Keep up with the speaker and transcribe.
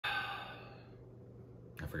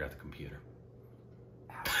I forgot the computer.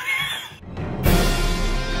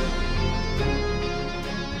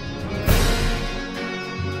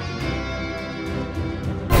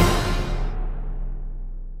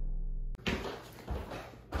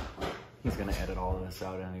 He's gonna edit all of this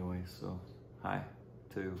out anyway, so hi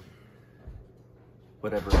to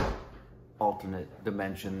whatever alternate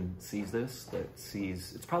dimension sees this, that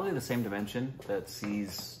sees, it's probably the same dimension that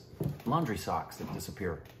sees laundry socks that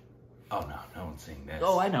disappear. Oh no, no one's seeing this.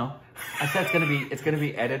 Oh, I know. I said it's gonna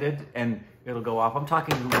be edited and it'll go off. I'm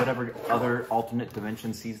talking to whatever other alternate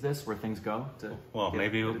dimension sees this, where things go. Well,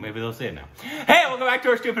 maybe they'll see it now. Hey, welcome back to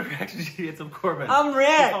our stupid reaction sheets of Corbin. I'm Rick.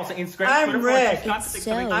 I'm Rick. I'm Rick.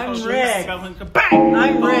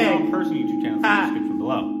 I'm Rick. Person YouTube channel in the description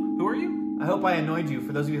below. Who are you? I hope I annoyed you.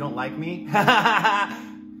 For those of you who don't like me,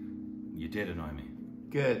 You did annoy me.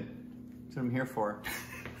 good. That's what I'm here for.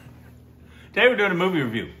 Today we're doing a movie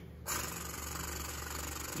review.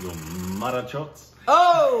 You marachots.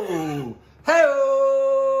 Oh!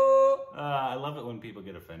 Hey-oh! I love it when people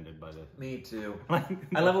get offended by the... Me too. I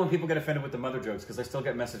love it when people get offended with the mother jokes, because I still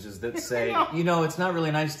get messages that say, you know, it's not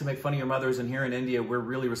really nice to make fun of your mothers, and here in India, we're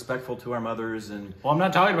really respectful to our mothers, and... Well, I'm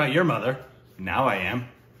not talking about your mother. Now I am.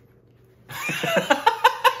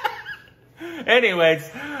 Anyways,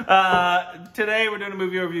 today we're doing a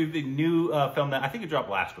movie review of the new film that I think it dropped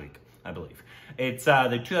last week, I believe. It's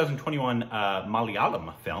the 2021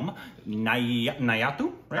 Malayalam film,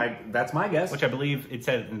 Nayattu, right? That's my guess. Which I believe it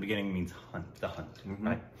said in the beginning means hunt, the hunt,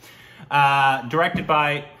 right? Directed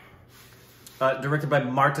by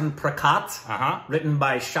Martin Prakat, written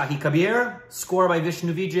by Shahi Kabir, score by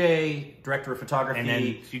Vishnu Vijay, director of photography, and then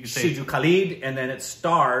you could say Shiju Khalid, and then it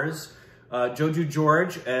stars Joju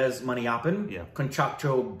George as Maniappan,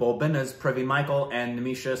 Konchakcho Boban as Praveen Michael, and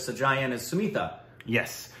Nimisha Sajayan as Sumitha.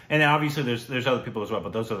 Yes. And then obviously there's other people as well,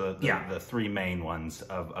 but those are the three main ones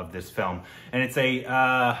of this film. And it's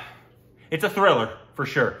a thriller for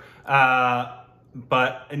sure.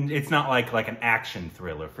 But it's not like an action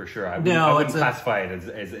thriller for sure. I wouldn't classify it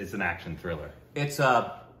as an action thriller. It's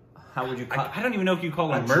a, how would you call it? I don't even know if you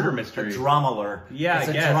call it a murder mystery. A drama-ler. Yeah, it's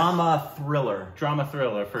a drama thriller. Drama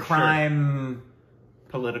thriller for Crime,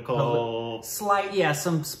 political.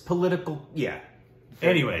 Some political,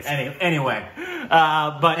 Anyways. Anyway.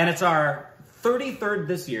 And it's our 33rd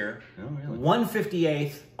this year. Oh, really?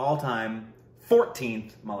 158th all-time,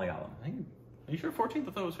 14th Malayalam. Are you sure 14th?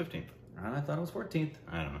 I thought it was 15th. I thought it was 14th.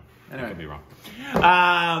 I don't know. Anyway. I could be wrong.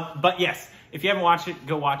 But yes, if you haven't watched it,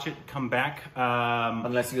 go watch it. Come back.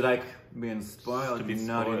 Unless you like being spoiled. To be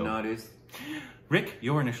naughties. Rick,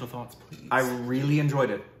 your initial thoughts, please. I really enjoyed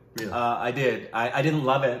it. Really? I did. I didn't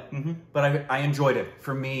love it, but I enjoyed it.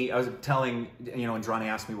 For me, I was telling, and Johnny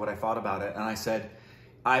asked me what I thought about it, and I said,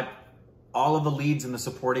 all of the leads and the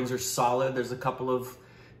supportings are solid. There's a couple of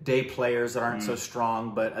day players that aren't so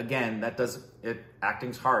strong, but again,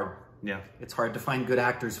 acting's hard. Yeah. It's hard to find good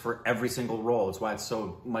actors for every single role. It's why it's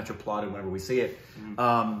so much applauded whenever we see it.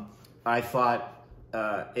 I thought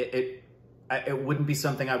it wouldn't be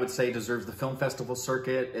something I would say deserves the film festival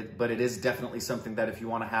circuit, but it is definitely something that if you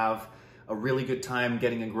want to have a really good time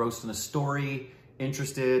getting engrossed in a story,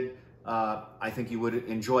 interested, I think you would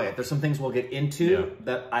enjoy it. There's some things we'll get into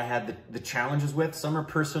that I had the challenges with. Some are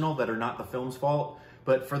personal that are not the film's fault,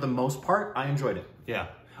 but for the most part, I enjoyed it. Yeah,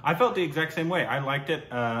 I felt the exact same way. I liked it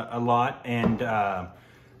a lot, and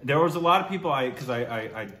there was a lot of people, because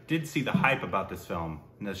I did see the hype about this film.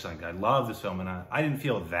 And it's like, I love this film, and I didn't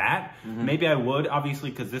feel that. Maybe I would,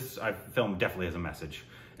 obviously, because this film definitely has a message.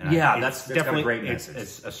 And that's definitely a great message.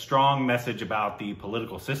 It's a strong message about the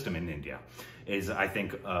political system in India, is I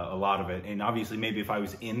think a lot of it. And obviously, maybe if I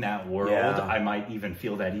was in that world, I might even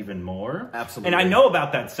feel that even more. Absolutely. And I know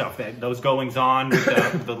about that stuff, those goings on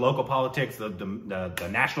with the local politics, the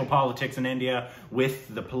national politics in India,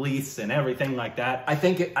 with the police and everything like that. I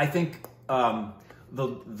think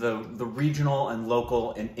the regional and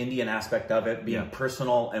local and Indian aspect of it being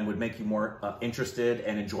personal and would make you more interested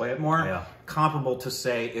and enjoy it more. Comparable to,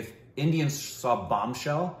 say, if Indians saw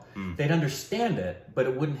Bombshell, they'd understand it, but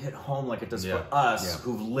it wouldn't hit home like it does for us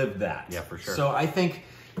who've lived that. Yeah, for sure. So I think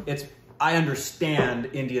I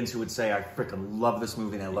understand Indians who would say, I freaking love this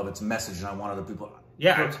movie and I love its message and I want other people.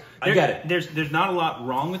 Yeah, I get it. There's not a lot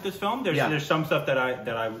wrong with this film. There's some stuff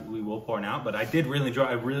that we will point out, but I did really enjoy.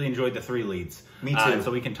 I really enjoyed the three leads. Me too. So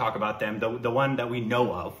we can talk about them. The one that we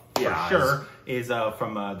know of for sure is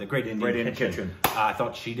from the Great Indian Kitchen. I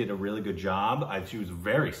thought she did a really good job. She was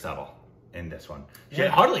very subtle in this one. She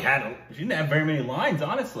didn't have very many lines,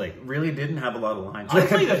 honestly. Really didn't have a lot of lines.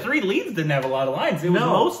 Honestly, the three leads didn't have a lot of lines. It was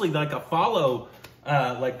mostly like a follow,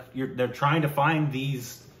 they're trying to find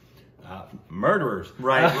these murderers.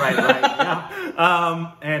 Right.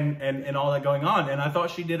 Yeah. And all that going on. And I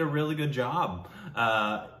thought she did a really good job.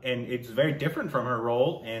 And it's very different from her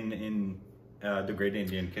role in The Great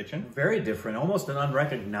Indian Kitchen. Very different, almost an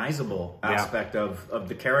unrecognizable aspect of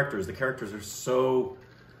the characters. The characters are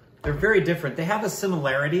they're very different. They have a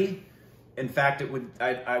similarity. In fact,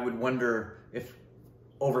 I would wonder if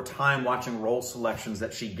over time watching role selections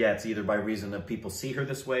that she gets, either by reason of people see her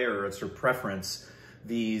this way or it's her preference,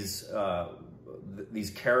 these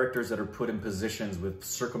characters that are put in positions with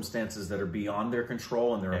circumstances that are beyond their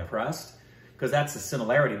control and they're oppressed, because that's the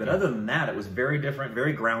similarity. But other than that, it was very different,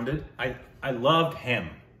 very grounded. I loved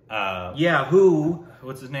him.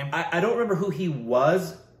 What's his name? I don't remember who he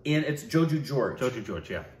was in. It's Joju George. Joju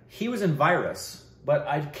George, yeah. He was in Virus, but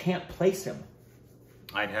I can't place him.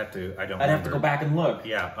 I'd have to go back and look.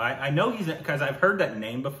 Yeah, I know he's, because I've heard that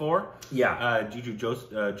name before. Yeah.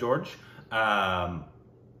 Joju George.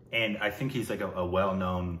 And I think he's like a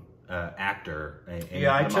well-known actor in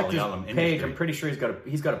I the checked Malayalam his page. industry. I'm pretty sure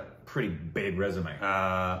he's got a pretty big resume.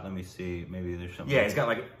 Let me see. Maybe there's something. Yeah, he's got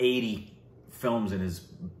like 80 films in his...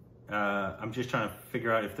 I'm just trying to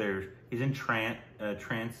figure out if he's in Trance,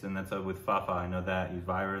 and that's with Fafa. I know that. He's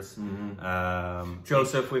Virus.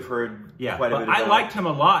 Joseph, we've heard quite a bit about. I liked him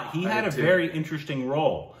a lot. He had a very interesting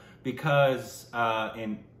role because,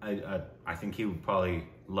 I think he would probably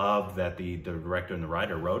love that the director and the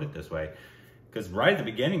writer wrote it this way. Because right at the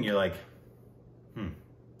beginning, you're like,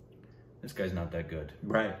 this guy's not that good.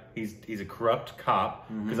 Right. He's a corrupt cop,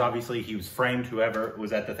 because obviously he was framed, whoever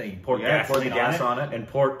was at the thing. He poured gas on it. And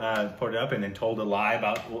poured it up and then told a lie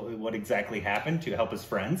about what exactly happened to help his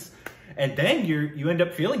friends. And then you end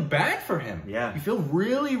up feeling bad for him. Yeah. You feel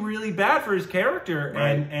really, really bad for his character.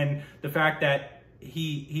 Right. And the fact that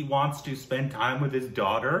he wants to spend time with his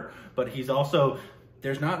daughter, but he's also...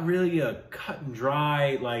 There's not really a cut and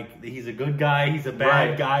dry, like, he's a good guy, he's a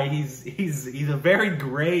bad guy, he's a very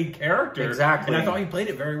gray character. Exactly. And I thought he played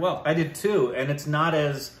it very well. I did too, and it's not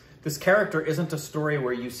as... This character isn't a story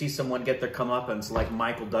where you see someone get their comeuppance like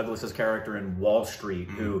Michael Douglas's character in Wall Street,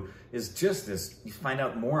 who is just this... You find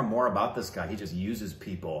out more and more about this guy. He just uses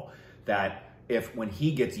people that when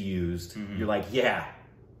he gets used, you're like, yeah,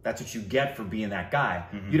 that's what you get for being that guy.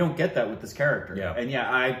 You don't get that with this character. Yeah. And yeah,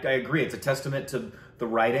 I agree. It's a testament to the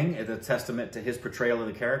writing. It's a testament to his portrayal of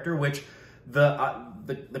the character, which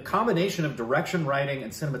the combination of direction, writing,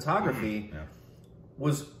 and cinematography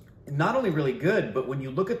was not only really good, but when you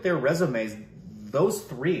look at their resumes, those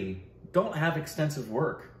three don't have extensive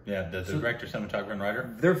work. Yeah, the director, cinematographer, and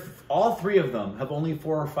writer. All three of them have only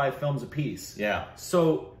 4 or 5 films apiece. Yeah.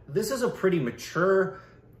 So this is a pretty mature...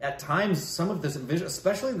 At times, some of this,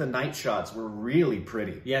 especially the night shots, were really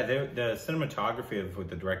pretty. Yeah, the cinematography with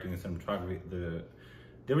the directing and cinematography,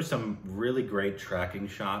 there was some really great tracking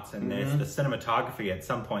shots in this. The cinematography at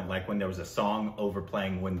some point, like when there was a song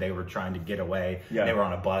overplaying when they were trying to get away, they were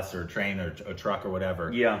on a bus or a train or a truck or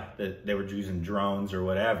whatever. Yeah, they were using drones or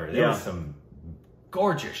whatever. There was some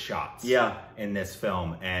gorgeous shots in this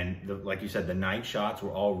film, and like you said, the night shots were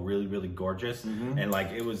all really, really gorgeous, and like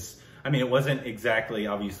it was. I mean, it wasn't exactly,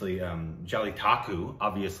 obviously, Jalitaku,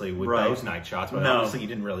 obviously, with those night shots, but obviously you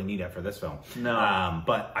didn't really need that for this film. No.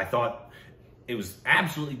 But I thought it was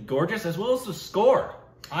absolutely gorgeous, as well as the score.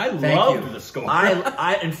 I loved the score.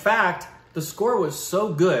 In fact, the score was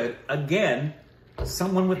so good, again,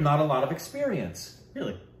 someone with not a lot of experience.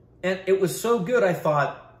 Really? And it was so good, I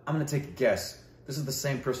thought, I'm going to take a guess. This is the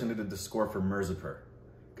same person who did the score for Mirzapur.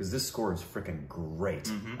 Because this score is freaking great.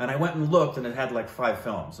 And I went and looked, and it had like 5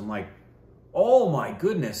 films. I'm like, oh my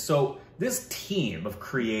goodness. So this team of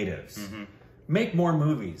creatives make more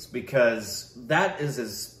movies, because that is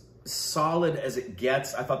as solid as it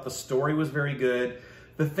gets. I thought the story was very good.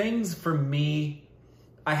 The things for me,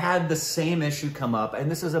 I had the same issue come up, and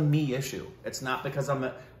this is a me issue. It's not because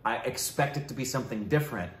I expect it to be something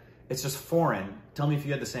different. It's just foreign. Tell me if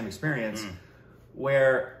you had the same experience,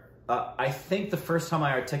 where... I think the first time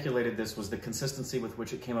I articulated this was the consistency with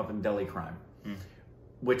which it came up in Delhi crime,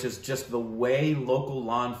 which is just the way local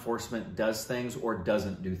law enforcement does things or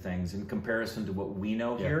doesn't do things in comparison to what we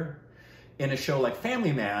know here. In a show like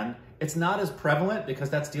Family Man, it's not as prevalent because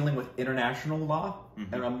that's dealing with international law,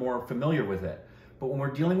 and I'm more familiar with it. But when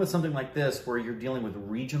we're dealing with something like this, where you're dealing with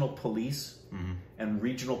regional police and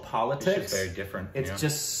regional politics, it's just very different. It's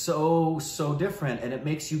just so different, and it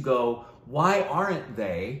makes you go, why aren't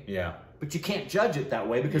they? Yeah. But you can't judge it that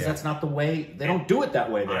way, because that's not the way, they don't do it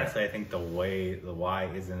that way there. Honestly, I think the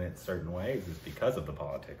why isn't it certain ways is because of the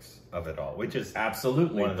politics of it all, which is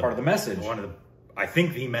absolutely part of the message. I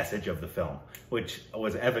think the message of the film, which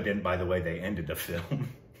was evident by the way they ended the film.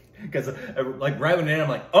 Because like right when it ended, I'm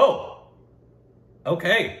like, oh,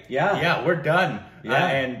 okay, yeah, we're done. Yeah.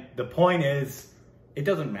 And the point is, it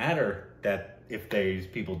doesn't matter that if these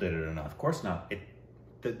people did it or not. Of course not.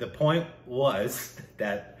 The point was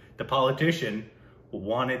that the politician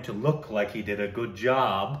wanted to look like he did a good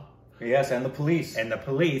job. Yes, and the police. And the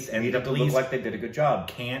police. And need the to police look like they did a good job.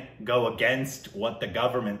 Can't go against what the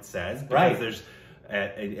government says. Because Right. there's,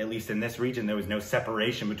 at least in this region, there was no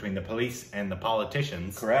separation between the police and the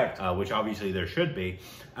politicians. Correct. Which obviously there should be.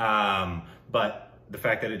 But the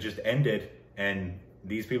fact that it just ended and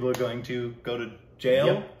these people are going to go to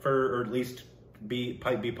jail for, or at least be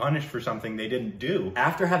punished for something they didn't do.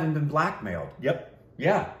 After having been blackmailed. Yep.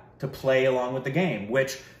 Yeah, to play along with the game,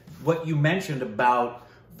 which what you mentioned about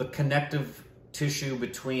the connective tissue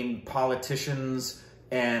between politicians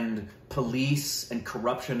and police and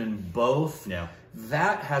corruption in both. Yeah.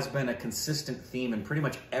 That has been a consistent theme in pretty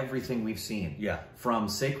much everything we've seen. Yeah. From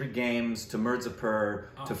Sacred Games to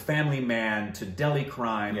Mirzapur to Family Man to Delhi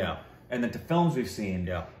Crime. Yeah. And then to films we've seen.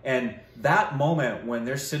 Yeah. And that moment when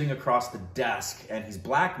they're sitting across the desk and he's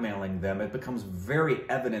blackmailing them, it becomes very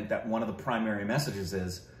evident that one of the primary messages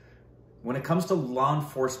is, when it comes to law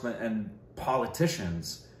enforcement and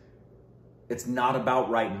politicians, it's not about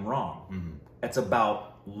right and wrong. Mm-hmm. It's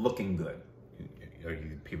about looking good. Are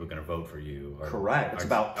people going to vote for you? Or correct. It's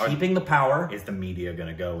about keeping the power. Is the media going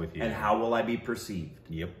to go with you? And how will I be perceived?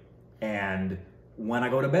 Yep. And when I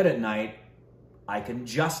go to bed at night, I can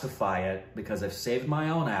justify it because I've saved my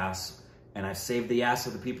own ass and I've saved the ass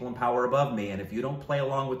of the people in power above me. And if you don't play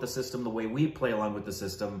along with the system the way we play along with the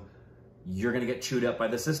system, you're going to get chewed up by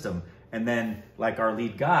the system. And then, like our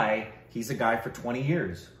lead guy, he's a guy for 20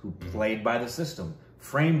 years who played by the system,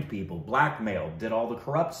 framed people, blackmailed, did all the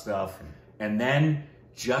corrupt stuff. And then,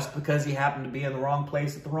 just because he happened to be in the wrong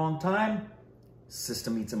place at the wrong time,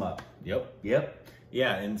 system eats him up. Yep. Yep.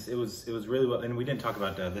 Yeah, and it was really well. And we didn't talk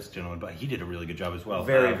about this gentleman, but he did a really good job as well.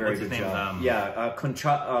 Very good job.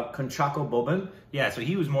 Kunchako Boban. Yeah, so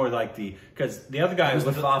he was more like because the other guy was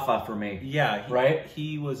the Fafa for me. Yeah, right.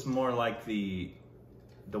 He was more like the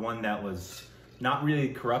one that was not really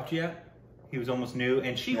corrupt yet. He was almost new,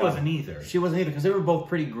 and she wasn't either. She wasn't either because they were both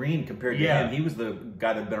pretty green compared to him. He was the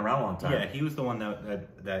guy that'd been around a long time. Yeah, he was the one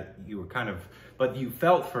that you were kind of, but you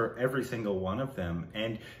felt for every single one of them,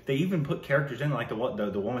 and they even put characters in like the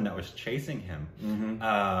woman that was chasing him.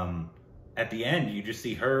 Mm-hmm. At the end, you just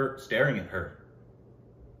see her staring at her,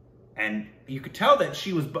 and you could tell that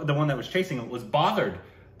she was the one that was chasing him was bothered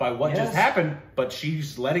by what just happened, but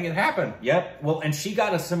she's letting it happen. Yep. Well, and she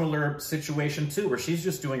got a similar situation too, where she's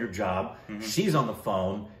just doing her job. Mm-hmm. She's on the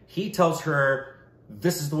phone. He tells her,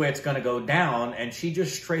 this is the way it's going to go down. And she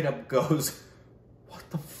just straight up goes, what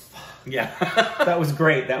the fuck? Yeah. That was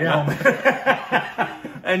great, that moment.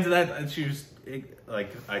 And she was like,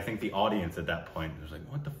 I think the audience at that point was like,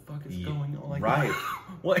 what the fuck is going on? Like, right.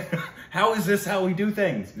 What? How is this how we do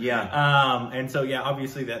things? Yeah. And so, yeah,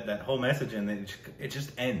 obviously that whole message, and then it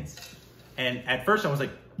just ends. And at first I was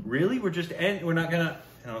like, really? We're not going to...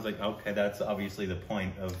 And I was like, okay, that's obviously the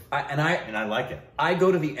point of... And I like it. I go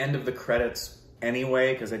to the end of the credits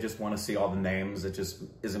anyway, because I just want to see all the names. It just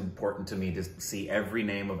is important to me to see every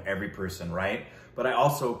name of every person, right? But I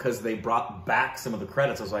also, because they brought back some of the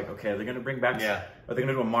credits, I was like, okay, are they going to bring back... Yeah. Are they going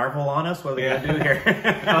to do a Marvel on us? What are they going to do here?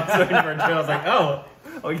 I was looking for a show. I was like, oh.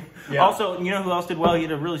 Yeah. Also, you know who else did well? He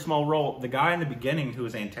had a really small role. The guy in the beginning who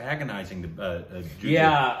was antagonising the Joju.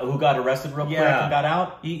 Yeah, who got arrested real quick and got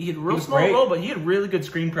out. He had a real small role, but he had really good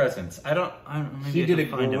screen presence. He did a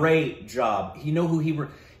great job. You know who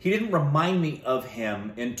he didn't remind me of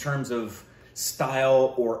him in terms of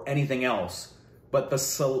style or anything else, but the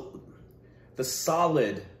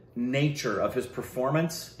solid nature of his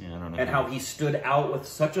performance and how he stood out with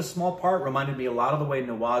such a small part reminded me a lot of the way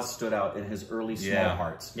Nawaz stood out in his early small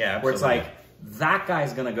parts. Yeah, absolutely. Where it's like, that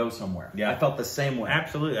guy's going to go somewhere. Yeah. I felt the same way.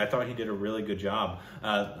 Absolutely. I thought he did a really good job.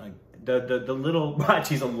 The little... But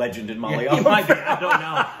he's a legend in Malayalam. Yeah, he might be. I don't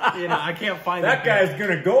know. You know, I can't find that guy's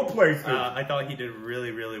going to go places. I thought he did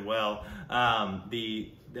really, really well.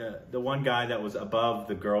 The one guy that was above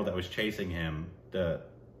the girl that was chasing him, the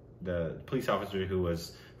police officer who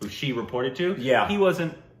she reported to, he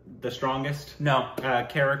wasn't the strongest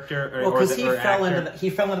character. Well, because he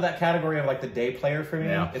fell into that category of like the day player for me.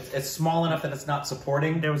 Yeah. It's small enough that it's not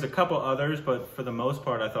supporting. There was a couple others, but for the most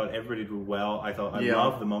part, I thought everybody did well. I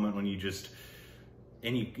loved the moment when you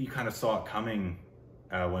kind of saw it coming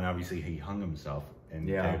when obviously he hung himself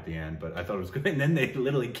at the end. But I thought it was good, and then they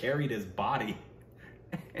literally carried his body.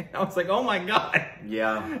 And I was like, oh my god.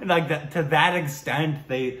 Yeah. And like that, to that extent,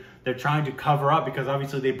 they they're trying to cover up because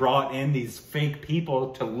obviously they brought in these fake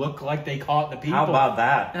people to look like they caught the people. How about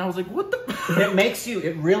that? And I was like, what the?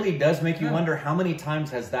 It really does make you wonder how many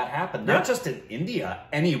times has that happened? Not just in India,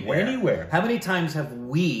 anywhere. Anywhere. How many times have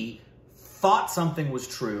we thought something was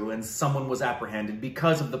true and someone was apprehended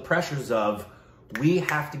because of the pressures of, we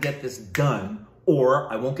have to get this done,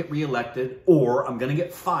 or I won't get reelected, or I'm going to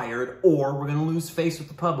get fired, or we're going to lose face with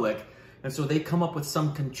the public. And so they come up with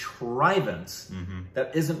some contrivance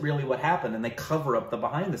that isn't really what happened, and they cover up the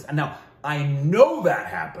behind this. And now, I know that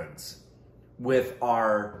happens with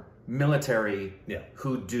our military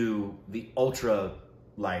who do the ultra,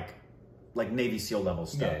 like Navy SEAL level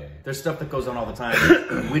stuff. There's stuff that goes on all the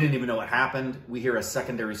time. We didn't even know what happened. We hear a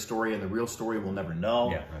secondary story, and the real story we'll never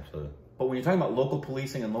know. Yeah, absolutely. But when you're talking about local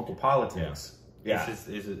policing and local politics, this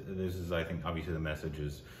is, I think, obviously the message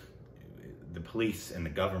is the police and the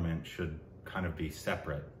government should kind of be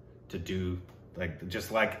separate to do, like,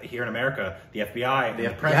 just like here in America, the FBI and the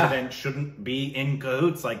president shouldn't be in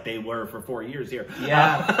cahoots like they were for 4 years here.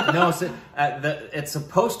 No, so, it's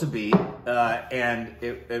supposed to be, and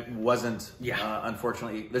it wasn't,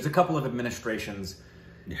 unfortunately. There's a couple of administrations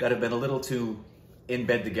that have been a little too in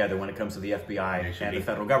bed together when it comes to the FBI and the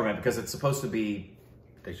federal government, because it's supposed to be...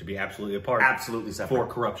 They should be absolutely apart. Absolutely separate. For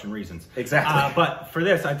corruption reasons. Exactly. But for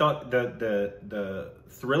this, I thought the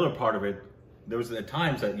thriller part of it, there was at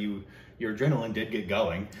times that your adrenaline did get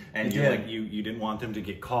going, and you didn't want them to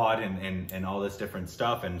get caught and all this different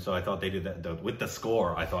stuff, and so I thought they did that with the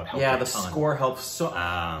score. I thought helped the score helps so.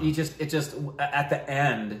 It just at the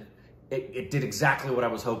end. It did exactly what I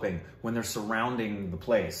was hoping. When they're surrounding the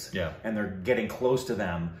place and they're getting close to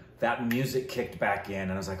them, that music kicked back in,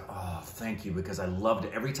 and I was like, oh, thank you, because I loved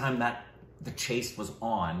it. Every time the chase was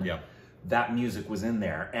on, that music was in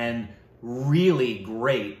there. And really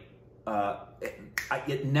great.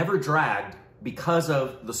 It never dragged because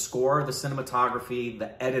of the score, the cinematography,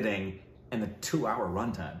 the editing, and the 2-hour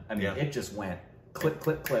runtime. I mean, it just went click,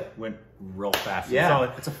 click, click. Went real fast.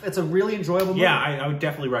 Yeah, so it's a really enjoyable movie. Yeah, I would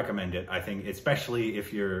definitely recommend it. I think, especially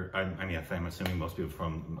if you're, I'm assuming most people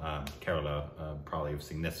from Kerala probably have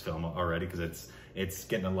seen this film already, because it's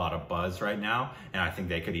getting a lot of buzz right now, and I think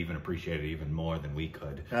they could even appreciate it even more than we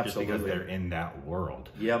could. Absolutely. Just because they're in that world.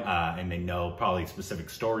 Yep. And they know probably specific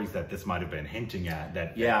stories that this might have been hinting at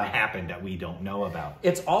that happened that we don't know about.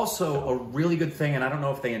 It's also a really good thing, and I don't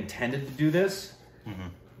know if they intended to do this,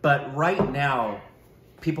 but right now,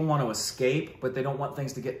 people want to escape, but they don't want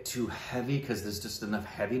things to get too heavy because there's just enough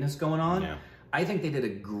heaviness going on. Yeah. I think they did a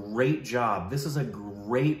great job. This is a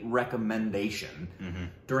great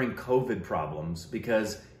recommendation during COVID problems,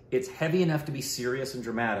 because it's heavy enough to be serious and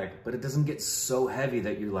dramatic, but it doesn't get so heavy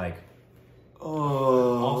that you're like,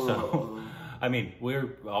 oh. Also, I mean, we've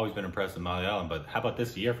always been impressed with Malayalam, but how about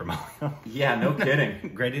this year for Malayalam? Yeah, no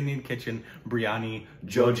kidding. Great Indian Kitchen, Biryani,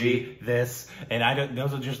 Joju, this, and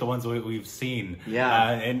those are just the ones we've seen.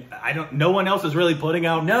 Yeah, and no one else is really putting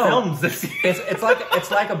out films this year.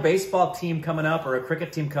 It's like a baseball team coming up or a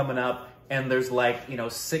cricket team coming up, and there's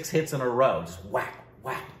 6 hits in a row, just whack,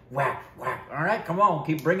 whack, whack, whack. All right, come on,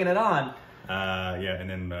 keep bringing it on. And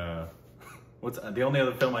then what's the only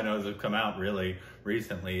other film I know that's come out really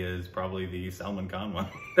recently is probably the Salman Khan one.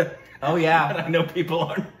 Oh yeah, I know people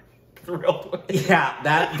aren't thrilled with. Yeah,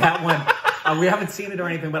 that one. We haven't seen it or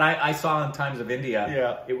anything, but I saw in Times of India.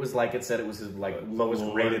 Yeah, it was it said it was his lowest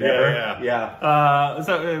rated ever. Yeah.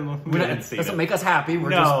 So we didn't see it. Doesn't make us happy.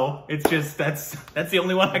 It's just that's the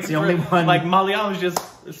only one. It's the only one. Like Malayalam is just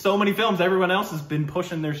so many films. Everyone else has been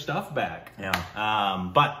pushing their stuff back.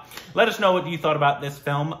 Yeah. But let us know what you thought about this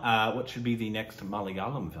film. What should be the next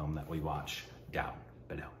Malayalam film that we watch down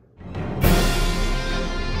below.